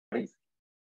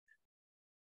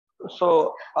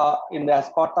So, as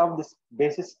part of this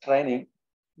basis training,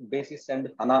 basis and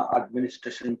HANA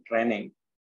administration training,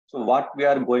 so what we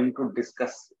are going to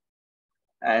discuss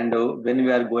and when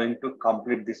we are going to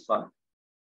complete this one,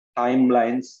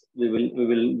 timelines. We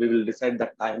will decide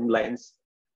the timelines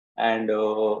and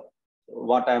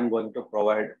what I am going to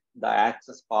provide, the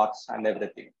access paths and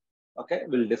everything. Okay,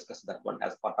 we'll discuss that one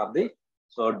as part of the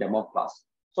demo class.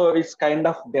 So it's kind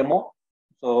of demo.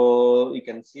 So you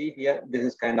can see here, this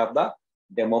is kind of the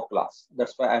demo class.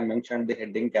 That's why I mentioned the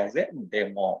heading as a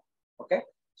demo. Okay,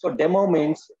 so demo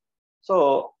means,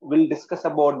 so we'll discuss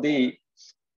about the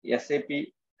SAP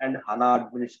and HANA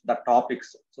the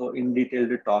topics. So in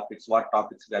detailed topics, what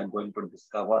topics we are going to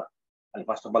discover. And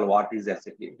first of all, what is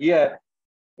SAP? Here,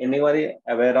 anybody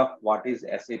aware of what is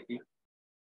SAP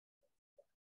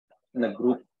in the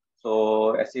group?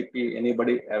 So SAP,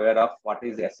 anybody aware of what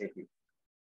is SAP?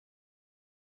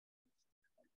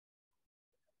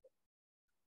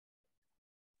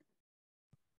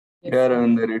 Yeah,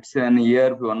 Ravinder, it's an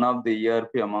ERP, one of the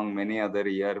ERP among many other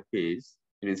ERPs.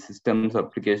 It is systems,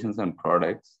 applications, and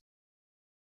products.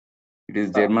 It is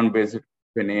German-based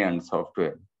company and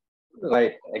software.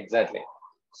 Right, exactly.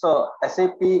 So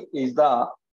SAP is the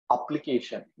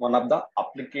application, one of the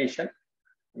application,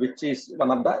 which is one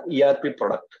of the ERP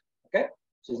product. Okay,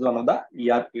 this is one of the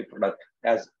ERP product,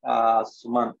 as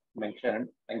Suman mentioned.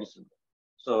 Thank you, Suman.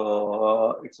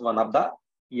 So it's one of the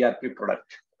ERP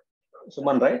product.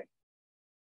 Suman, right?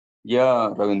 Yeah,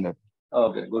 Ravinder.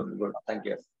 Okay, good. Thank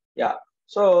you. Yeah.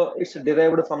 So it's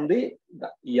derived from the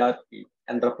ERP,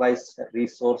 Enterprise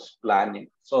Resource Planning.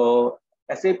 So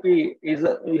SAP is,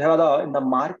 we have in the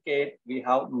market, we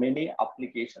have many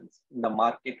applications. In the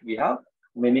market, we have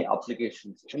many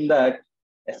applications. In that,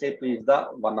 SAP is the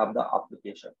one of the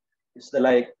application. It's the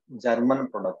like German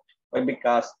product. Why?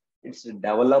 Because it's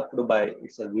developed by,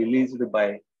 it's released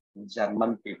by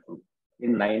German people.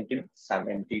 In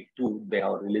 1972, they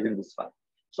are releasing this one.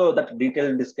 So that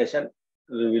detailed discussion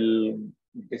we will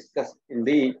discuss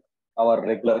in our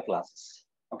regular classes.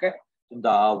 Okay,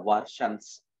 the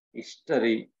versions,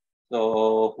 history.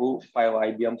 So who 5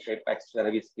 IBM Apex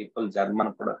service people,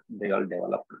 German product, they all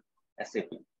developed SAP.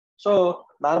 So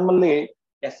normally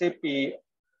SAP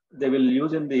they will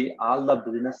use in all the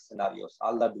business scenarios.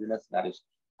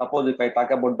 Suppose if I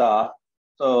talk about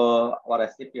our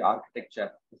SAP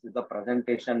architecture, this is the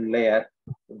presentation layer.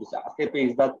 This SAP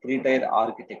is the 3-tier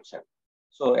architecture.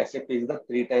 So SAP is the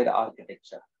 3-tier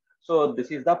architecture. So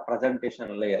this is the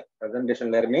presentation layer.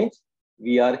 Presentation layer means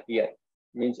we are here.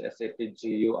 Means SAP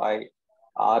GUI,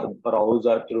 our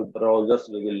browser, through browsers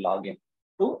we will log in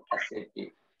to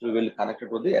SAP. We will connect it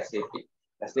to the SAP.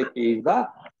 SAP is the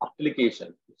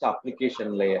application. It's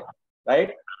application layer,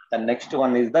 right? The next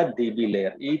one is the DB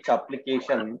layer. Each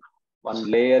application, one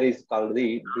layer is called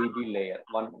the DB layer.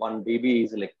 One DB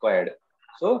is required.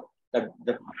 So that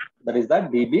is the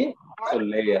DB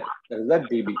layer. That is the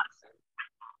DB.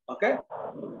 Okay.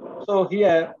 So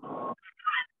here,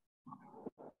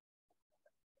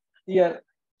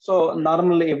 so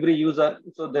normally every user,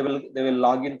 so they will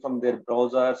log in from their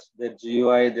browsers, their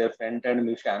GUI, their front-end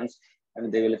missions,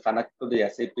 and they will connect to the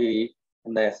SAP.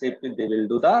 And the SAP they will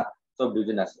do the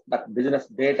business. That business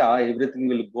data, everything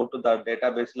will go to the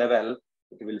database level.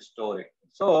 It will store it.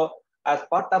 So as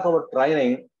part of our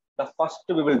training, the first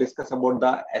we will discuss about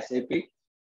the SAP.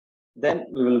 Then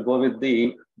we will go with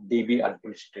the DB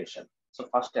administration. So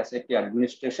first SAP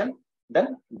administration,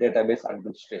 then database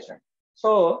administration.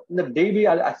 So in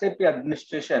the SAP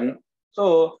administration,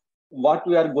 so what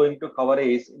we are going to cover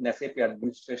is in SAP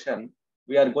administration,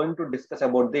 we are going to discuss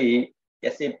about the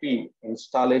SAP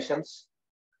installations,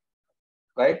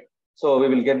 right? So we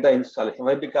will get the installation.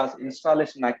 Why? Because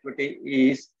installation activity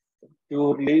is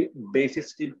purely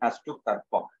basis team has to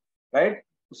perform, right?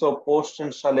 So post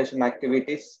installation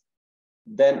activities,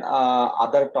 then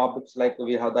other topics like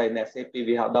we have in SAP,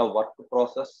 we have the work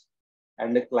process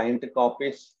and the client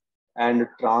copies and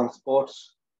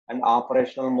transports and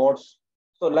operational modes.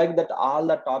 So like that, all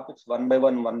the topics one by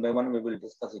one we will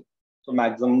discuss it. So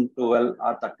maximum 12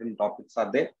 or 13 topics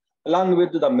are there, along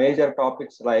with the major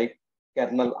topics like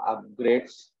kernel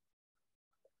upgrades,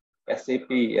 SAP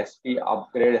SP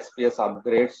upgrade, SPS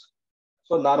upgrades.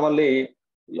 So normally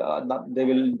they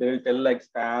will tell like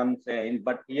spam saying,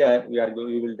 but here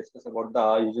we will discuss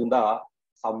about using the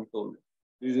sum tool.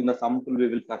 Using the sum tool, we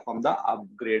will perform the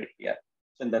upgrade here.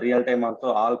 So in the real time also,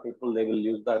 all people they will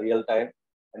use the real time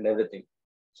and everything.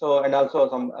 So and also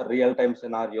some real time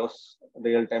scenarios,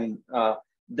 real time.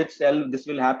 This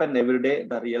will happen every day.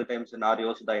 The real time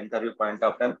scenarios, the interview point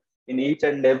of time. In each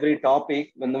and every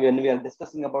topic, when we are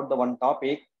discussing about the one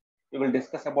topic, We will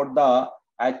discuss about the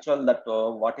actual that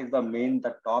what is the main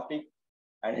the topic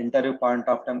and interview point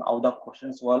of time, how the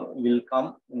questions will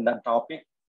come in that topic,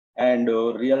 and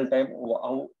real time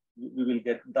how we will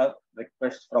get the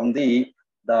request from the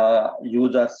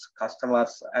users,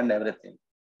 customers, and everything.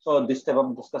 So this type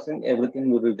of discussing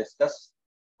everything we will discuss,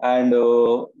 and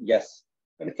yes,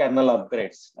 and kernel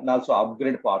upgrades and also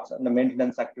upgrade parts and the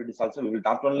maintenance activities also we will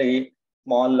not only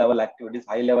small level activities,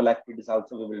 high level activities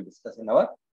also we will discuss in our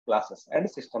classes, and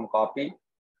system copy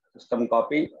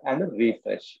and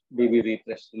refresh, DB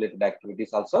refresh related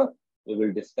activities also we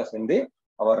will discuss in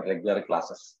our regular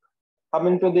classes.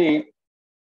 Coming to the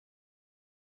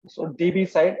DB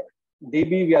side,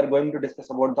 DB we are going to discuss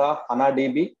about the Hana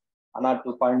DB, Hana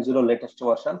 2.0 latest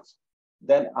versions,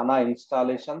 then Hana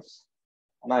installations,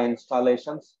 Hana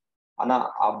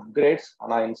upgrades,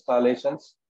 Hana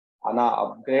installations, Hana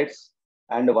upgrades,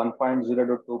 and 1.0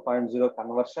 to 2.0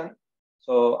 conversion.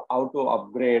 So how to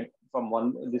upgrade from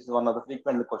one, this is one of the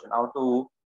frequent question, how to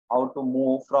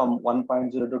move from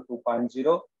 1.0 to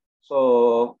 2.0.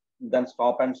 So then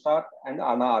stop and start, and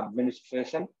Hana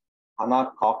administration,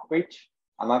 Hana cockpit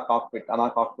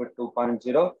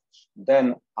 2.0,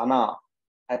 then Hana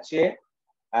HA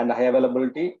and high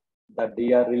availability, the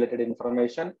DR related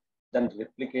information, then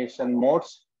replication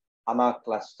modes, Hana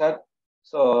cluster,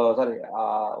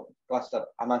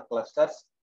 Hana clusters,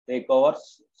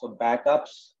 takeovers,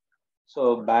 backups,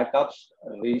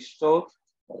 restore,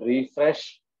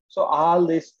 refresh. So all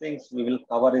these things we will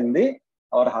cover in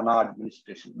our Hana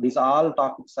administration. These all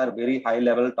topics are very high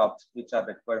level topics which are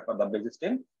required for the basis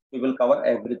team. We will cover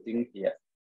everything here.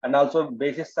 And also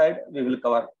basis side, we will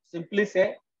cover, simply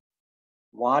say,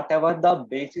 whatever the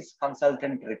basis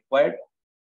consultant required,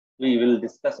 we will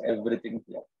discuss everything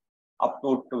here. Up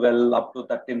to 12, up to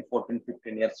 13, 14,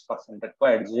 15 years person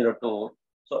required, 0 to,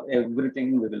 so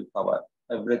everything we will cover.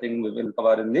 Everything we will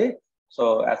cover in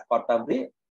as part of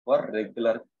our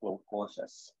regular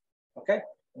courses. Okay.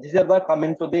 These are the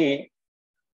coming to the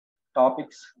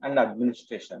topics and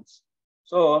administrations.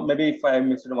 So maybe if I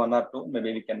missed one or two,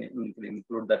 maybe we can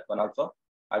include that one also.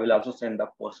 I will also send the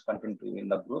course content to you in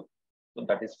the group. So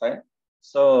that is fine.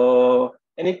 So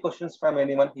any questions from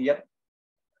anyone here?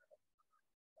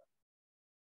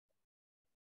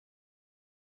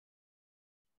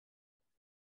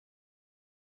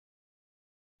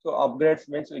 So upgrades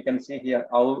means we can see here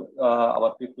how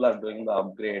our people are doing the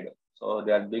upgrade. So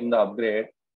they are doing the upgrade.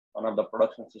 One of the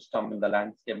production system in the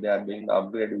landscape, they are doing the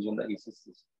upgrade using the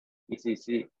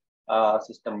ECC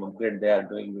system upgrade. They are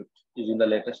doing it using the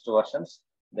latest versions.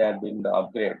 They are doing the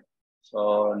upgrade.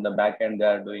 So in the back end, they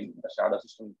are doing the shadow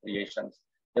system creations.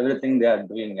 Everything they are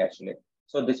doing actually.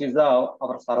 So this is how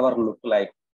our server look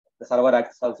like. The server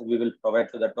access also we will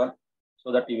provide to that one,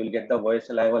 so that you will get the voice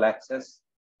level access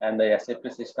and the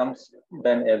SAP systems.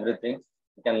 Then everything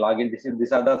you can log in.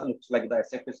 These are the looks like the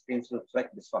SAP screens looks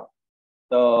like this one.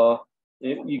 So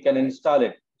you can install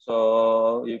it.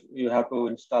 So you have to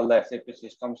install the SAP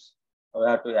systems. We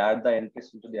have to add the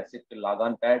entries into the SAP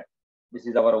logon pad. This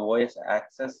is our OS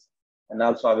access, and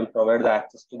also I will provide the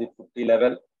access to the 50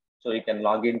 level, so you can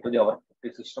log into our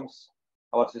 50 systems,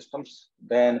 our systems.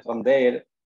 Then from there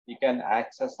you can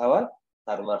access our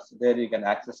servers. There you can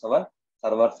access our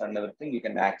servers and everything. You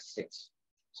can access it.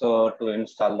 So to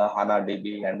install the Hana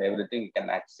DB and everything, you can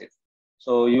access it.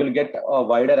 So you will get a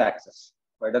wider access.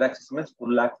 Wider access means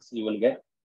full access you will get.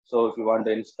 So if you want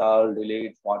to install,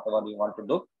 delete, whatever you want to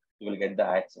do, you will get the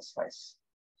access wise.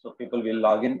 So people will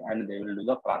log in and they will do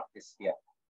the practice here.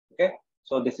 Okay.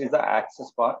 So this is the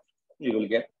access part you will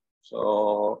get.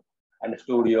 So, and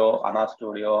studio, Hana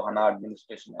studio, Hana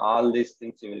administration, all these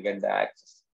things you will get the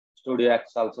access. Studio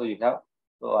access also you have.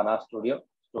 So Hana studio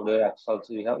access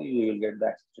also you have. You will get the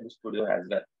access to the studio as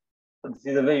well. So this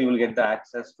is the way you will get the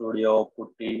access. Studio,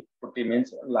 Putty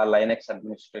means Linux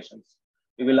administrations.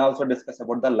 We will also discuss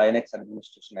about the Linux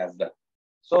administration as well.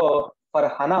 So for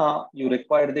Hana, you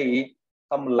require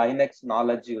some Linux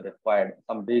knowledge you required,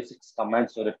 some basics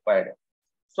commands you required.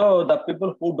 So the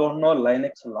people who don't know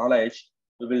Linux knowledge,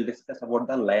 we will discuss about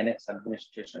the Linux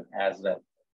administration as well.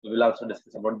 We will also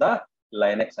discuss about the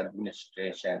Linux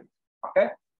administration. Okay.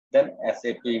 Then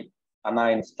SAP Hana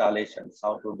installations,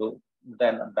 how to do.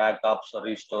 Then backups,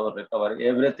 restore, recover,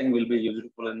 everything will be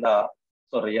useful in the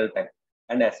real time.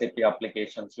 And SAP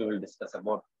applications we will discuss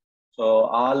about. So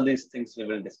all these things we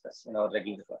will discuss in our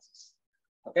regular classes.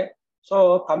 Okay.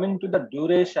 So coming to the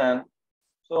duration,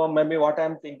 so maybe what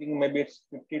I'm thinking, maybe it's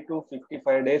 50 to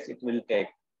 55 days it will take.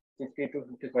 50 to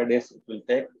 55 days it will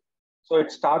take. So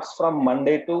it starts from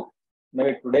Monday to,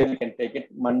 maybe today we can take it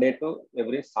Monday to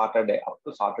every Saturday, up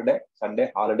to Saturday,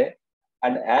 Sunday, holiday.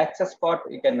 And access part,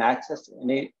 you can access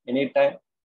anytime.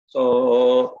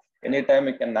 So anytime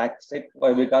you can access it.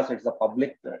 Why? Because it's a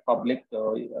public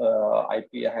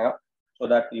IP I have, so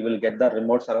that you will get the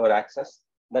remote server access.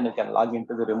 Then you can log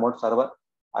into the remote server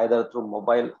either through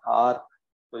mobile, or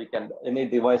so you can any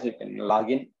device you can log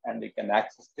in and you can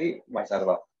access the my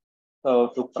server.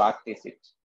 So to practice it.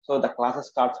 So the classes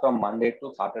starts from Monday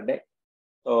to Saturday.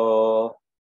 So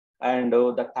and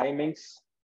the timings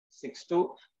 6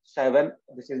 to 7.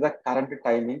 This is the current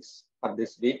timings for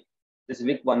this week. This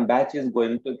week one batch is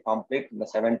going to complete the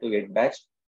 7 to 8 batch.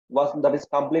 Once that is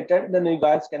completed, then you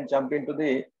guys can jump into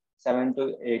the 7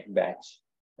 to 8 batch.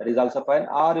 That is also fine.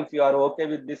 Or if you are okay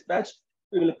with this batch,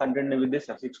 we will continue with this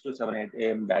 6 to 7 8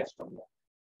 a.m. batch from there.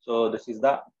 So this is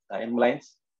the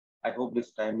timelines. I hope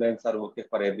these timelines are okay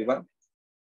for everyone.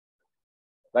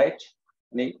 Right?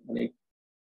 Any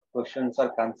questions or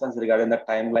concerns regarding the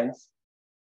timelines?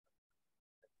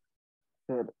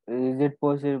 Sir, is it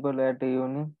possible at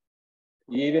evening?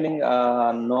 Evening,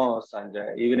 no,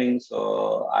 Sanjay. Evening,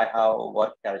 so I have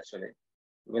work actually.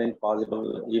 Evening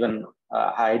possible. Even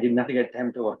I did not get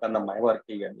time to work on my work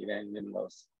even evening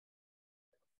hours.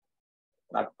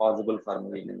 Not possible for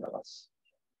me evening hours.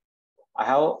 I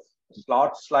have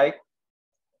slots like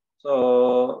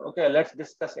so. Okay, let's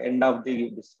discuss end of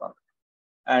this one.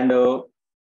 And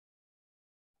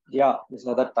yeah, these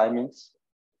are the timings.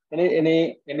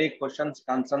 Any questions,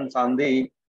 concerns on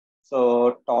the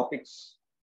topics?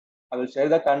 I will share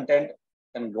the content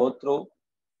and go through.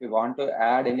 If we want to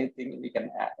add anything, we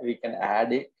can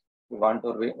add it. We want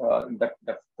to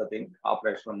that's the thing.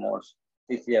 Operational modes,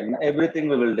 CCM, everything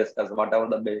we will discuss. Whatever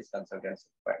the base consultants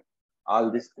require, all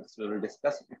these things we will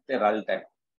discuss at the real time.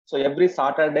 So every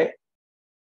Saturday.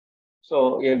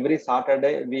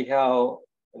 We have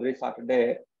every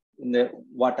Saturday in the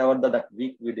whatever that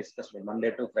week we discussed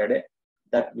Monday to Friday,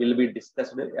 that will be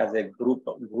discussed as a group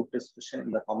discussion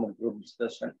in the form of group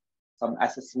discussion. Some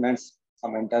assessments,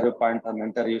 some interview points, some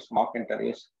interviews, mock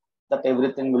interviews. That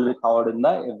everything will be covered in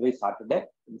the every Saturday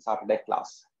in Saturday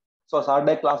class. So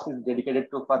Saturday class is dedicated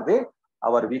to for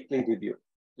our weekly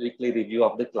review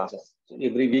of the classes. So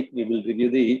every week we will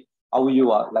review the how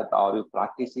you are, like are you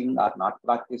practicing or not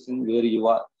practicing, where you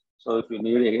are. So if you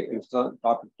need a extra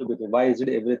topic to be revised,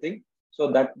 everything.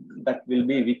 So that will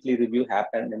be weekly review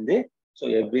happen in the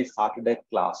every Saturday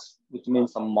class, which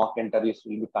means some mock interviews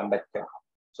will be conducted.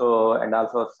 So and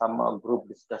also some group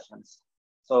discussions.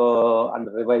 So and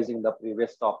revising the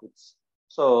previous topics.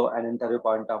 So an interview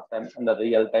point of time and the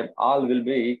real time all will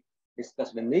be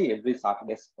discussed in the every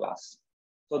Saturday's class.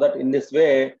 So that in this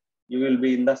way you will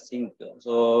be in the sync.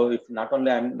 So if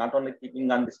I'm not only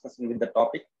keeping on discussing with the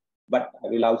topic, but I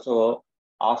will also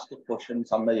ask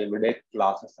questions on the everyday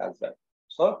classes as well.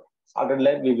 So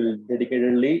Saturday we will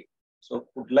dedicatedly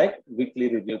put like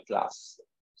weekly review class,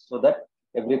 so that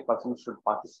every person should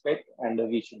participate and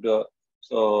we should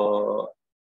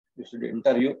we should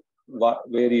interview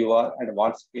where you are and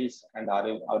what skills and are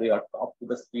you up to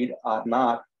the speed or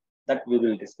not. That we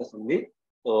will discuss in the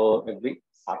every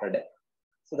Saturday.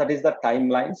 So that is the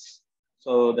timelines.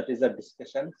 So that is the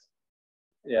discussions.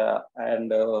 Yeah,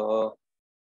 and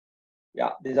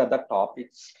yeah, these are the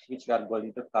topics which we are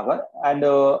going to cover. And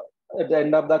at the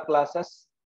end of the classes,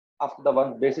 after the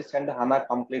one basis and Hana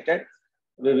completed,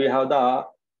 we will have the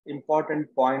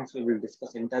important points we will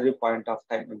discuss. Interview point of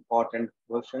time, important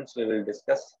questions we will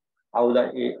discuss. How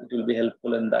it will be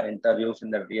helpful in the interviews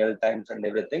in the real times and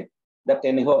everything. That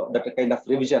anyhow, that kind of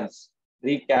revisions.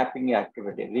 Recapping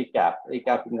activity,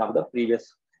 recapping of the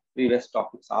previous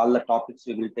topics. All the topics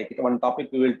we will take it. One topic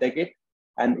we will take it,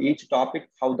 and each topic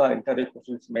how the interview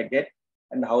questions may get,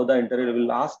 and how the interview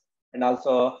will ask, and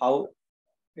also how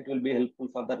it will be helpful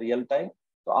for the real time.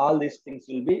 So all these things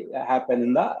will be happen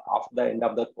in the after the end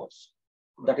of the course.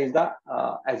 That is the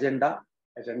agenda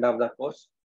of the course.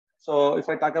 So if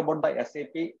I talk about the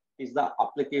SAP, is the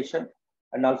application,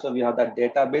 and also we have the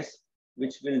database,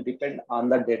 which will depend on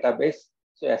the database.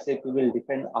 So SAP will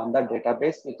depend on the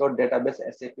database. Without database,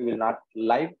 SAP will not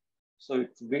live. So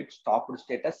it's bit stopped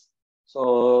status.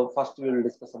 So first we will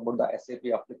discuss about the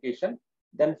SAP application,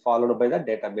 then followed by the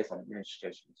database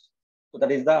administrations. So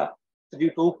that is the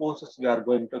two courses we are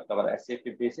going to cover: SAP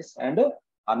basis and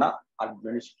HANA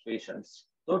administrations.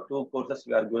 So two courses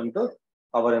we are going to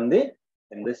cover in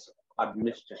this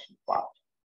administration part.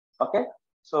 Okay.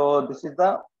 So this is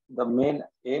the main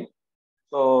aim.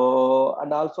 So,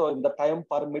 and also if the time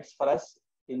permits for us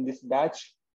in this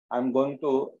batch, I'm going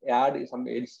to add some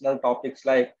additional topics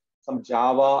like some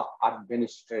Java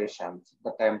administrations.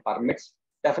 The time permits.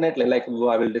 Definitely, like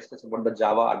I will discuss about the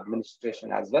Java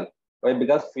administration as well. Why?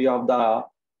 Because few of the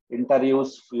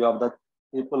interviews, few of the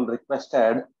people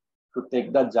requested to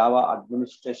take the Java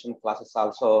administration classes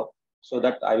also, so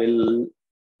that I will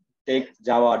take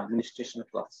Java administration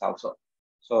classes also.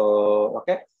 So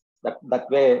okay, that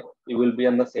way we will be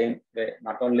on the same way,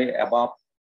 not only ABAP,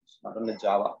 not only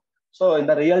Java. So in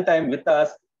the real time with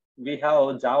us, we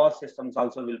have Java systems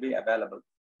also will be available.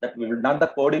 That we will not the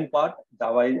coding part.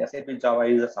 SAP Java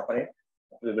is a separate.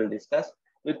 We will discuss.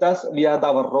 With us,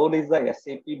 our role is the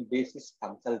SAP basis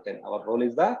consultant. Our role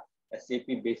is the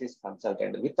SAP basis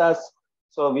consultant. With us,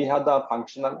 so we have the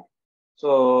functional,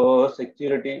 so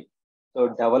security, so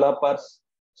developers,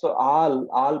 so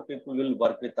all people will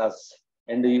work with us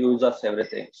and use us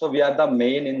everything. So we are the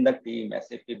main in the team,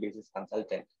 SAP basis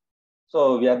consultant.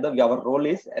 So our role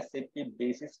is SAP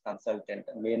basis consultant,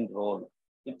 main role.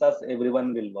 With us,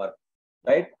 everyone will work,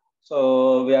 right?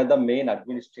 So we are the main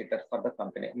administrator for the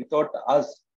company. Without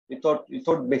us, without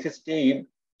basis team,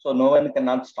 so no one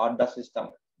cannot start the system.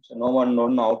 So no one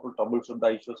knows how to troubleshoot the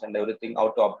issues and everything, how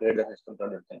to upgrade the system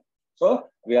and everything. So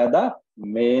we are the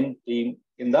main team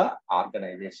in the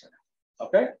organization.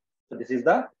 Okay. So this is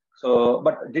the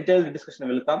but detailed discussion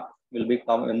will come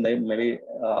in the maybe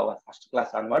our first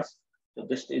class onwards. So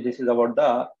this is about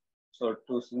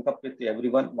to sync up with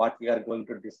everyone what we are going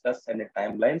to discuss and the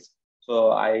timelines.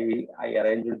 So I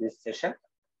arranged this session.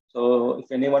 So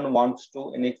if anyone wants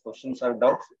to any questions or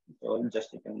doubts, so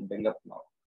just you can bring up now.